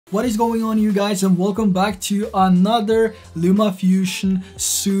What is going on, you guys, and welcome back to another LumaFusion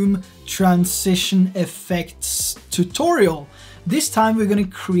zoom transition effects tutorial. This time we're going to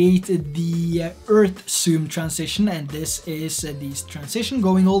create the Earth zoom transition, and this is this transition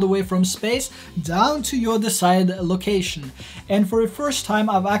going all the way from space down to your desired location. And for the first time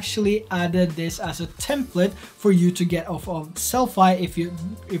I've actually added this as a template for you to get off of Selfie if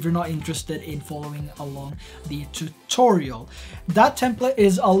you're not interested in following along the tutorial. That template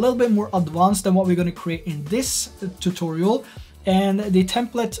is a little bit more advanced than what we're going to create in this tutorial, and the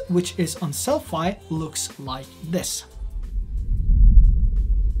template which is on Selfie looks like this.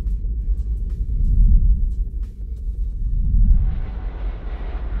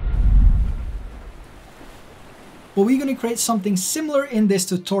 But we're going to create something similar in this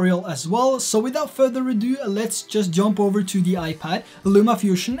tutorial as well. So without further ado, let's just jump over to the iPad,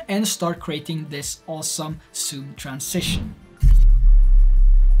 LumaFusion, and start creating this awesome zoom transition.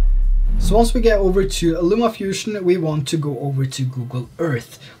 So once we get over to LumaFusion, we want to go over to Google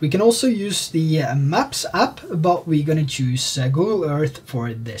Earth. We can also use the Maps app, but we're going to choose Google Earth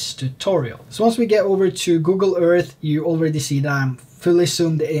for this tutorial. So once we get over to Google Earth, you already see that I'm fully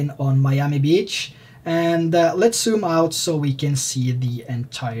zoomed in on Miami Beach. And let's zoom out so we can see the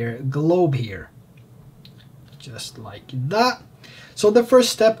entire globe here, just like that. So the first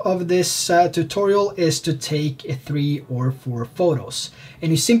step of this tutorial is to take 3 or 4 photos,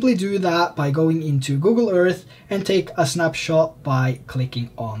 and you simply do that by going into Google Earth and take a snapshot by clicking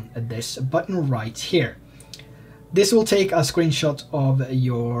on this button right here. This will take a screenshot of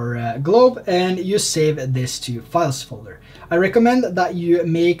your globe, and you save this to Files folder. I recommend that you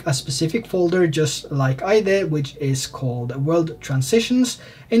make a specific folder just like I did, which is called World Transitions,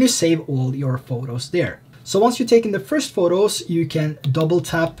 and you save all your photos there. So once you've taken the first photos, you can double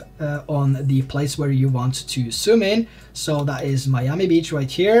tap on the place where you want to zoom in. So that is Miami Beach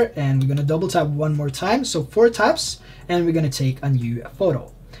right here, and we're going to double tap one more time, so 4 taps, and we're going to take a new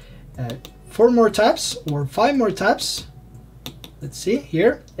photo. 4 more taps or 5 more taps, let's see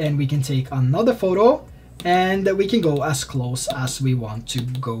here, and we can take another photo, and we can go as close as we want to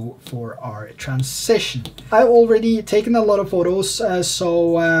go for our transition. I've already taken a lot of photos,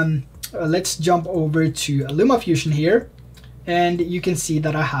 let's jump over to LumaFusion here, and you can see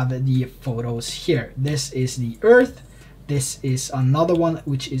that I have the photos here. This is the Earth, this is another one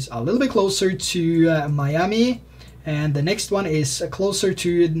which is a little bit closer to Miami, and the next one is closer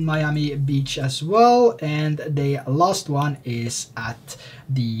to Miami Beach as well, and the last one is at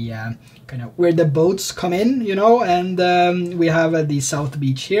the kind of where the boats come in, you know, and we have the South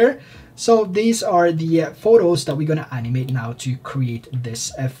Beach here. So these are the photos that we're going to animate now to create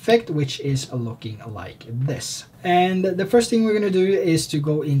this effect, which is looking like this. And the first thing we're going to do is to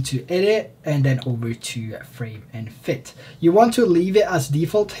go into Edit and then over to Frame and Fit. You want to leave it as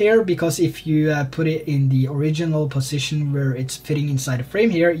default here, because if you put it in the original position where it's fitting inside a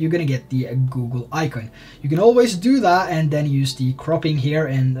frame here, you're going to get the Google icon. You can always do that and then use the cropping here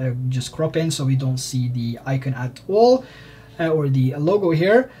and just crop in so we don't see the icon at all, or the logo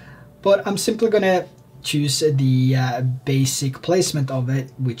here. But I'm simply gonna choose the basic placement of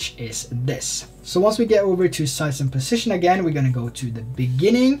it, which is this. So once we get over to size and position again, we're gonna go to the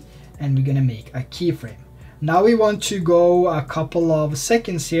beginning and we're gonna make a keyframe. Now we want to go a couple of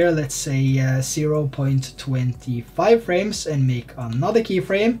seconds here, let's say 0.25 frames, and make another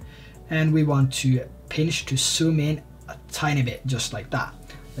keyframe, and we want to pinch to zoom in a tiny bit, just like that.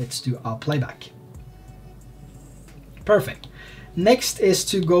 Let's do our playback. Perfect. Next is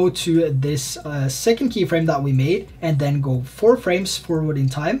to go to this second keyframe that we made and then go 4 frames forward in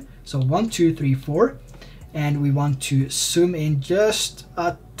time. So 1, 2, 3, 4. And we want to zoom in just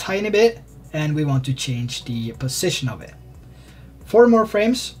a tiny bit, and we want to change the position of it. 4 more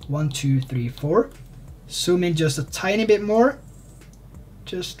frames, 1, 2, 3, 4. Zoom in just a tiny bit more,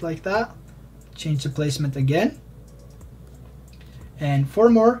 just like that. Change the placement again. And 4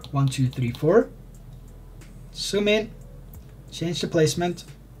 more, 1, 2, 3, 4. Zoom in. Change the placement,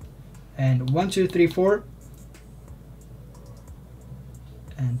 and 1, 2, 3, 4,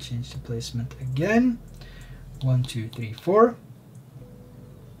 and change the placement again. 1, 2, 3, 4.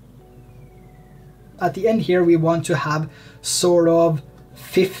 At the end here, we want to have sort of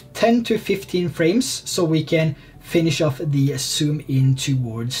 10 to 15 frames so we can finish off the zoom in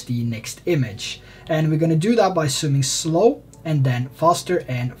towards the next image. And we're going to do that by zooming slow and then faster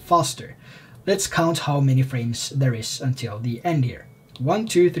and faster. Let's count how many frames there is until the end here. 1,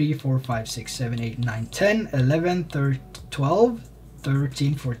 2, 3, 4, 5, 6, 7, 8, 9, 10, 11, 12,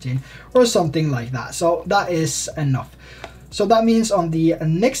 13, 14, or something like that. So that is enough. So that means on the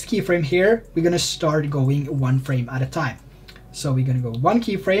next keyframe here, we're going to start going 1 frame at a time. So we're gonna go one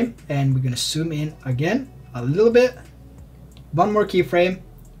keyframe and we're gonna zoom in again a little bit, one more keyframe,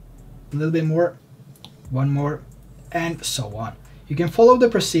 a little bit more, one more, and so on. You can follow the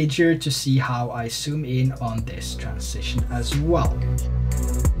procedure to see how I zoom in on this transition as well.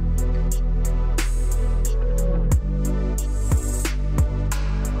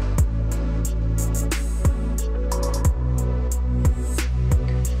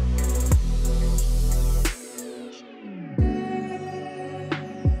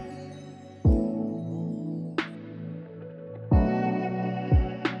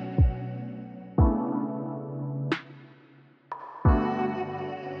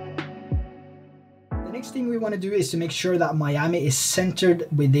 The next thing we want to do is to make sure that Miami is centered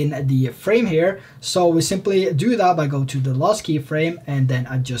within the frame here. So we simply do that by go to the last keyframe and then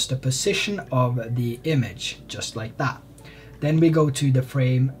adjust the position of the image, just like that. Then we go to the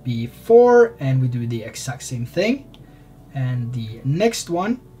frame before and we do the exact same thing. And the next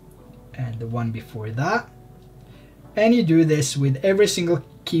one and the one before that. And you do this with every single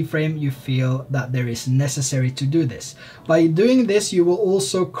keyframe you feel that there is necessary to do this. By doing this, you will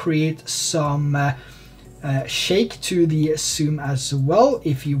also create some shake to the zoom as well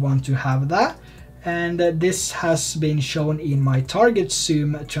if you want to have that. And this has been shown in my target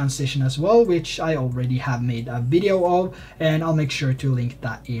zoom transition as well, which I already have made a video of, and I'll make sure to link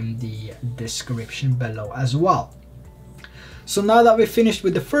that in the description below as well. So now that we've finished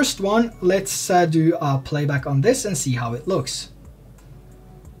with the first one, let's do a playback on this and see how it looks.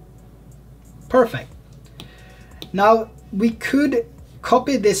 Perfect. Now we could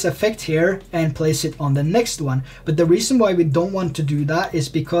copy this effect here and place it on the next one, but the reason why we don't want to do that is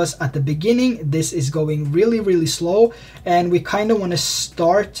because at the beginning this is going really slow, and we kind of want to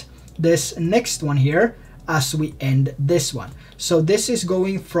start this next one here as we end this one. So this is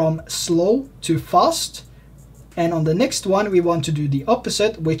going from slow to fast, and on the next one we want to do the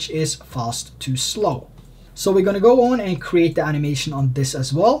opposite, which is fast to slow. So we're going to go on and create the animation on this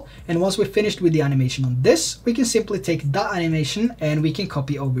as well. And once we're finished with the animation on this, we can simply take that animation and we can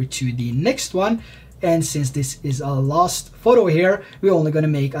copy over to the next one. And since this is our last photo here, we're only going to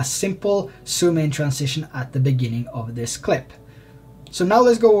make a simple zoom in transition at the beginning of this clip. So now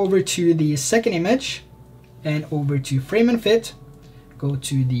let's go over to the second image and over to frame and fit, go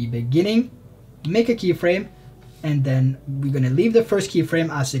to the beginning, make a keyframe, and then we're going to leave the first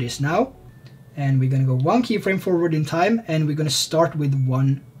keyframe as it is now. And we're going to go one keyframe forward in time, and we're going to start with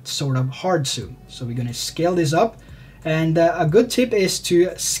one sort of hard zoom. So we're going to scale this up, and a good tip is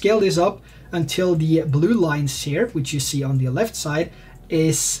to scale this up until the blue lines here, which you see on the left side,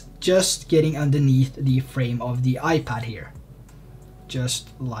 is just getting underneath the frame of the iPad here, just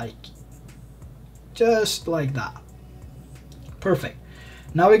like that. Perfect.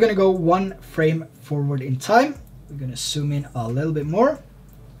 Now we're going to go one frame forward in time. We're going to zoom in a little bit more.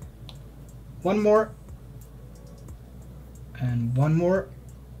 One more, and one more,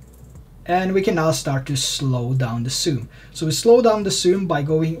 and we can now start to slow down the zoom. So we slow down the zoom by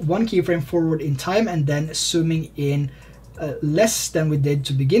going one keyframe forward in time and then zooming in less than we did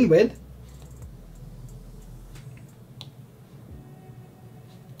to begin with.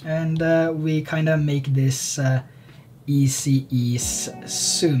 And we kind of make this easy ease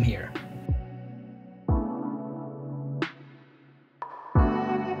zoom here.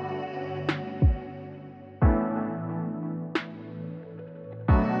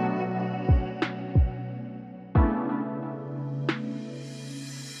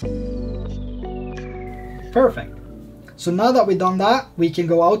 Perfect. So now that we've done that, we can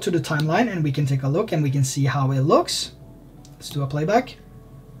go out to the timeline and we can take a look and we can see how it looks. Let's do a playback.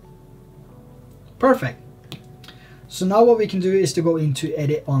 Perfect. So now what we can do is to go into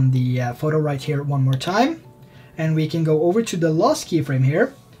edit on the photo right here one more time, and we can go over to the last keyframe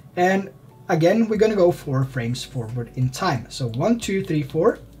here, and again we're going to go 4 frames forward in time. So 1, 2, 3,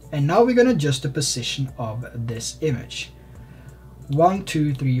 4, and now we're going to adjust the position of this image. 1,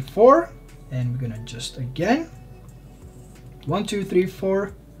 2, 3, 4. And we're going to adjust again. 1, 2, 3,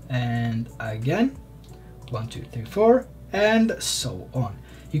 4, and again. 1, 2, 3, 4, and so on.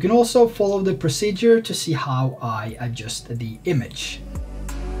 You can also follow the procedure to see how I adjust the image.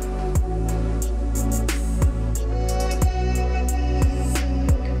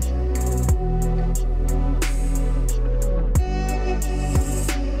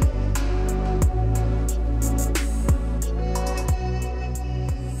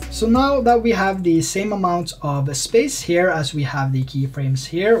 So now that we have the same amount of space here as we have the keyframes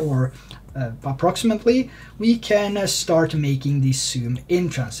here, or approximately, we can start making the zoom in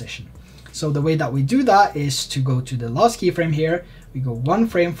transition. So the way that we do that is to go to the last keyframe here, We go 1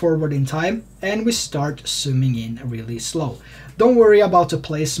 frame forward in time and we start zooming in really slow. Don't worry about the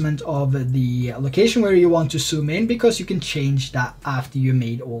placement of the location where you want to zoom in, because you can change that after you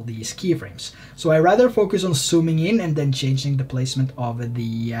made all these keyframes. So I rather focus on zooming in and then changing the placement of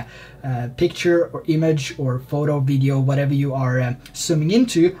the picture or image or photo, video, whatever you are zooming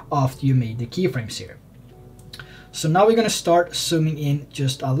into after you made the keyframes here. So now we're going to start zooming in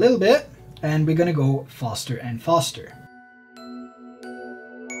just a little bit, and we're going to go faster and faster.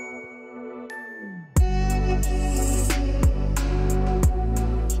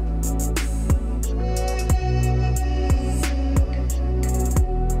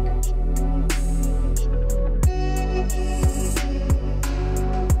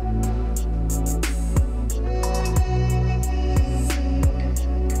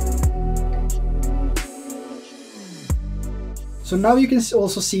 So now you can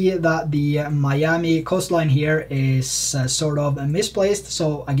also see that the Miami coastline here is sort of misplaced.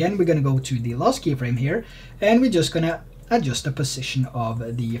 So again, we're going to go to the last keyframe here, and we're just going to adjust the position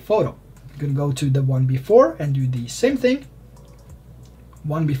of the photo. We're going to go to the one before and do the same thing.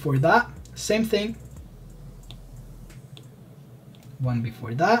 One before that, same thing. One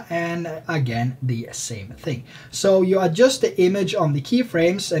before that, and again the same thing. So you adjust the image on the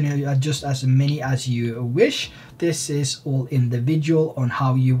keyframes and you adjust as many as you wish. This is all individual on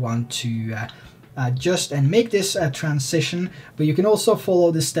how you want to adjust and make this transition, but you can also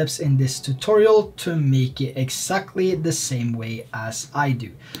follow the steps in this tutorial to make it exactly the same way as I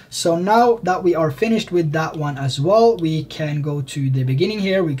do. So now that we are finished with that one as well, we can go to the beginning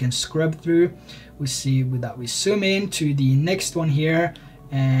here. We can scrub through. We see that we zoom in to the next one here,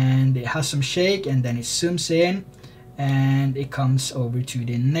 and it has some shake, and then it zooms in and it comes over to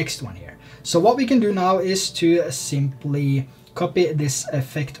the next one here. So what we can do now is to simply copy this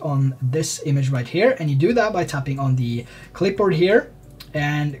effect on this image right here, and you do that by tapping on the clipboard here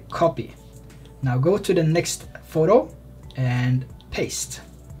and copy. Now go to the next photo and paste.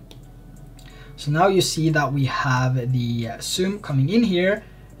 So now you see that we have the zoom coming in here,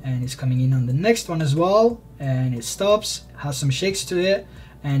 and it's coming in on the next one as well, and it stops, has some shakes to it,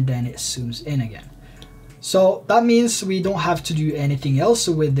 and then it zooms in again. So that means we don't have to do anything else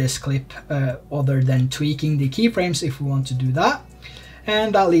with this clip other than tweaking the keyframes if we want to do that.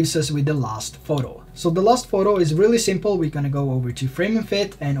 And that leaves us with the last photo. So the last photo is really simple. We're going to go over to frame and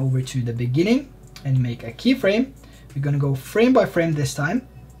fit and over to the beginning and make a keyframe. We're going to go frame by frame this time.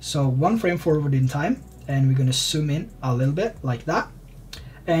 So 1 frame forward in time, and we're going to zoom in a little bit like that.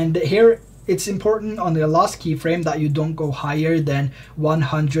 And here it's important on the last keyframe that you don't go higher than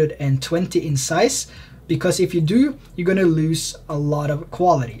 120 in size, because if you do, you're going to lose a lot of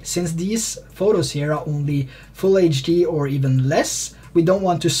quality. Since these photos here are only full HD or even less, we don't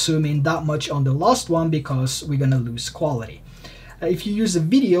want to zoom in that much on the last one because we're going to lose quality. If you use the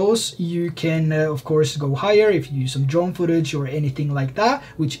videos, you can of course go higher. If you use some drone footage or anything like that,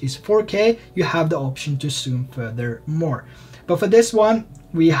 which is 4K, you have the option to zoom further more. But for this one,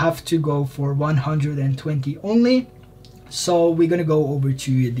 we have to go for 120 only. So we're going to go over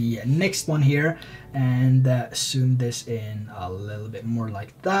to the next one here and zoom this in a little bit more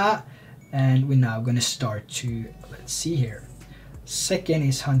like that. And we're now going to start to, let's see here. Second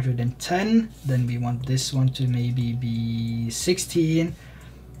is 110. Then we want this one to maybe be 16.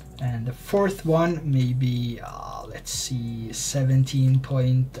 And the fourth one maybe, let's see,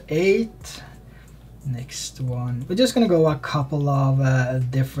 17.8. Next one, we're just gonna go a couple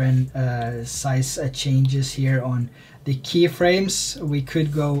of different size changes here on the keyframes. We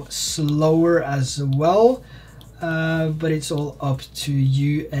could go slower as well, but it's all up to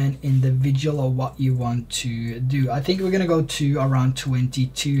you and individual of what you want to do. I think we're gonna go to around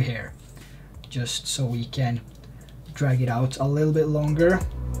 22 here, just so we can drag it out a little bit longer.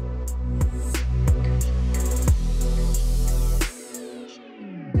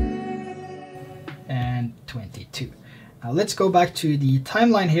 And 22. Now let's go back to the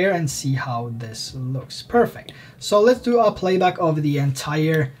timeline here and see how this looks. Perfect. So let's do a playback of the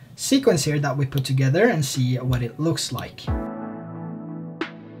entire sequence here that we put together and see what it looks like.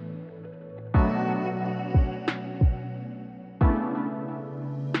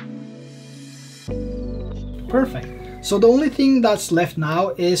 Perfect. So the only thing that's left now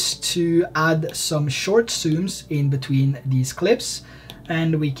is to add some short zooms in between these clips.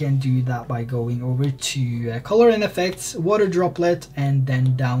 And we can do that by going over to color and effects, water droplet, and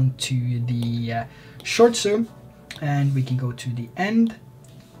then down to the short zoom. And we can go to the end,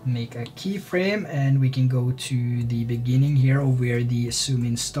 make a keyframe, and we can go to the beginning here of where the zoom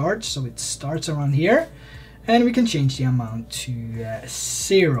in starts. So it starts around here, and we can change the amount to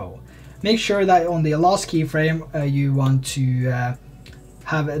 0. Make sure that on the last keyframe you want to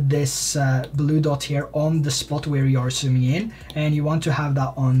have this blue dot here on the spot where you are zooming in, and you want to have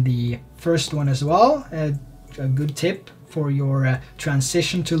that on the first one as well. A good tip for your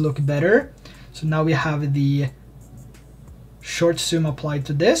transition to look better. So now we have the short zoom applied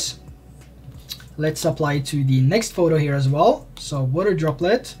to this. Let's apply to the next photo here as well. So water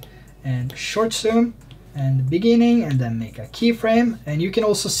droplet and short zoom and the beginning, and then make a keyframe. And you can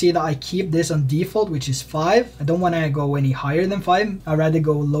also see that I keep this on default, which is 5. I don't want to go any higher than 5. I'd rather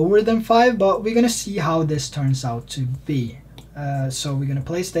go lower than 5, but we're gonna see how this turns out to be. So we're gonna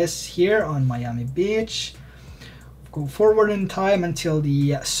place this here on Miami Beach, go forward in time until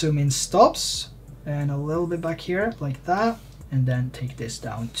the zoom in stops, and a little bit back here like that, and then take this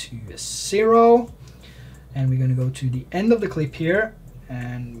down to 0. And we're gonna go to the end of the clip here,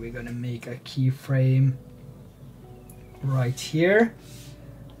 and we're gonna make a keyframe right here,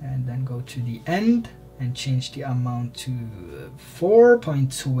 and then go to the end and change the amount to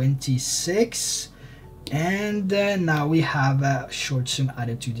 4.26. And now we have a short zoom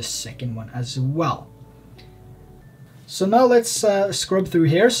added to the second one as well. So now let's scrub through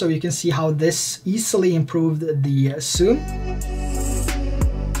here so you can see how this easily improved the zoom.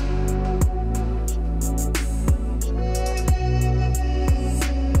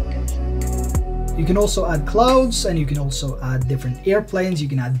 You can also add clouds, and you can also add different airplanes. You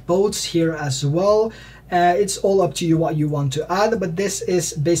can add boats here as well. It's all up to you what you want to add, but this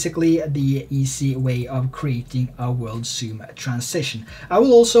is basically the easy way of creating a world zoom transition. I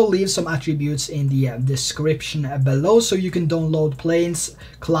will also leave some attributes in the description below, so you can download planes,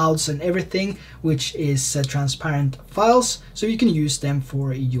 clouds and everything, which is transparent files, so you can use them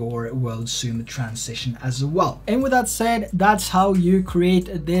for your world zoom transition as well. And with that said, that's how you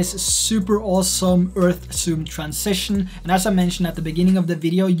create this super awesome earth zoom transition. And as I mentioned at the beginning of the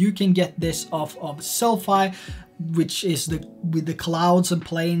video, you can get this off of Selfie, which is with the clouds and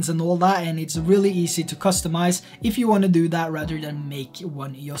planes and all that, and it's really easy to customize if you want to do that rather than make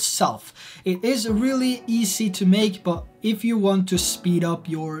one yourself. It is really easy to make, but if you want to speed up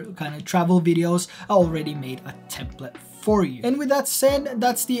your kind of travel videos, I already made a template for you. And with that said,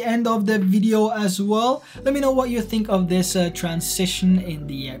 that's the end of the video as well. Let me know what you think of this transition in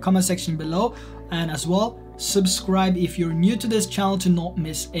the comment section below, and as well, subscribe if you're new to this channel to not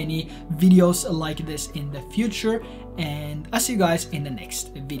miss any videos like this in the future, and I'll see you guys in the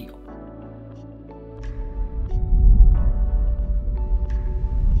next video.